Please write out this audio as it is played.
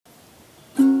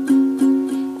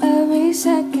Every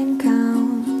second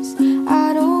counts.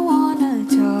 I don't wanna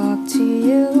talk to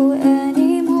you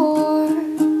anymore.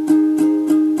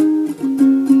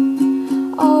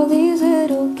 All these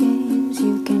little games,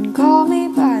 you can call me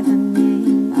by the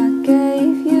name I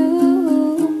gave you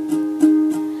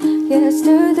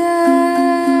yesterday.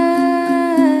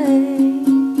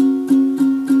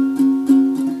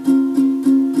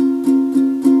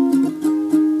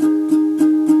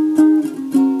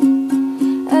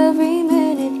 Every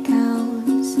minute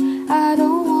counts. I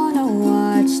don't wanna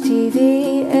watch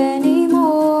TV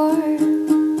anymore.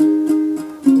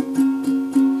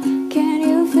 Can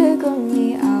you figure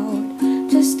me out?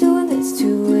 Just doing this to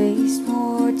waste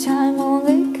more time on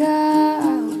the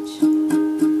couch.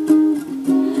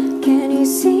 Can you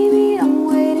see me? I'm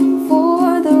waiting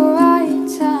for the right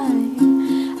time.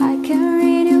 I can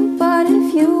read you, but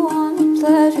if you want the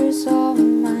pleasure's all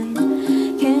mine.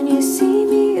 Can you see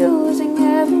me using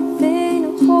everything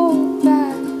to hold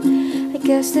back? I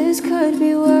guess this could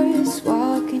be worse,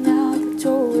 walking out the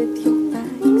door with your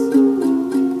bags.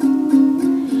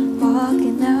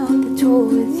 Walking out the door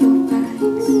with your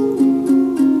bags.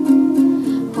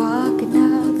 Walking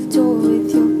out the door with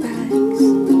your bags.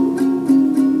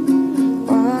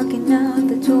 Walking out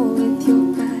the door with your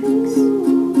bags.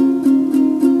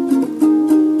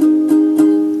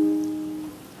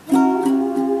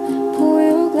 Pour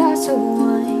your glass of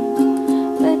wine.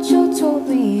 Mitchell told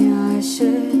me I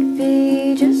should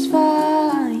be just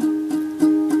fine.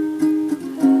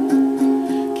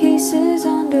 Cases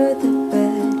under the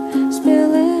bed,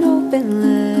 spill it open,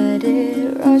 let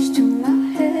it rush to my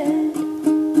head.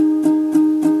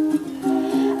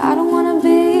 I don't wanna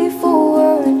be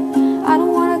forward, I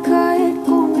don't wanna cut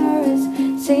corners.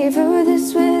 Savor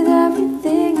this with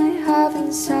everything I have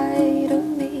inside of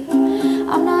me.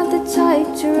 I'm not the type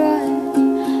to run,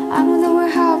 I know that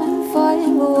we're having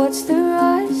fun, but what's the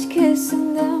rush?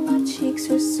 Kissing them, my cheeks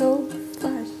are so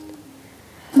flushed.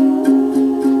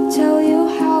 Tell you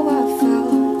how I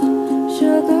felt,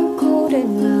 sugar coated,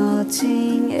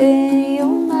 melting in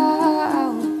your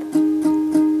mouth.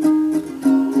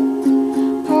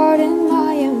 Pardon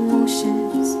my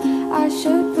emotions, I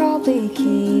should probably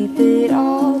keep it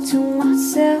all to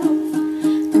myself.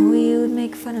 Know you'd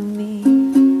make fun of me.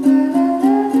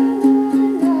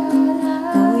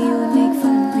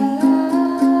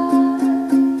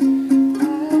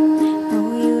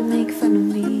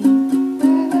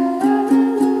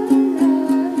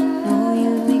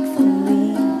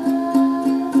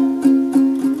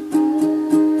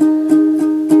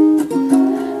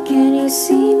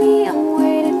 See me, I'm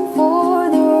waiting for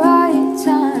the right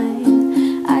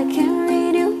time. I can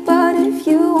read you, but if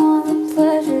you want the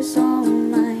pleasure's all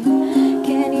mine.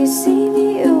 Can you see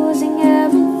me using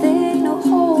everything to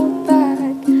hold back?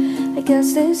 I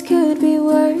guess this could be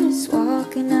worse,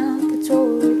 walking out the door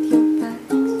with your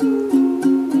bags.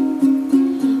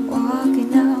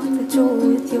 Walking out the door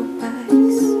with your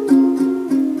bags.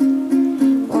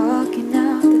 Walking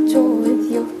out the door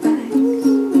with your bags.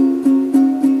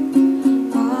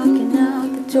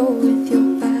 Door with your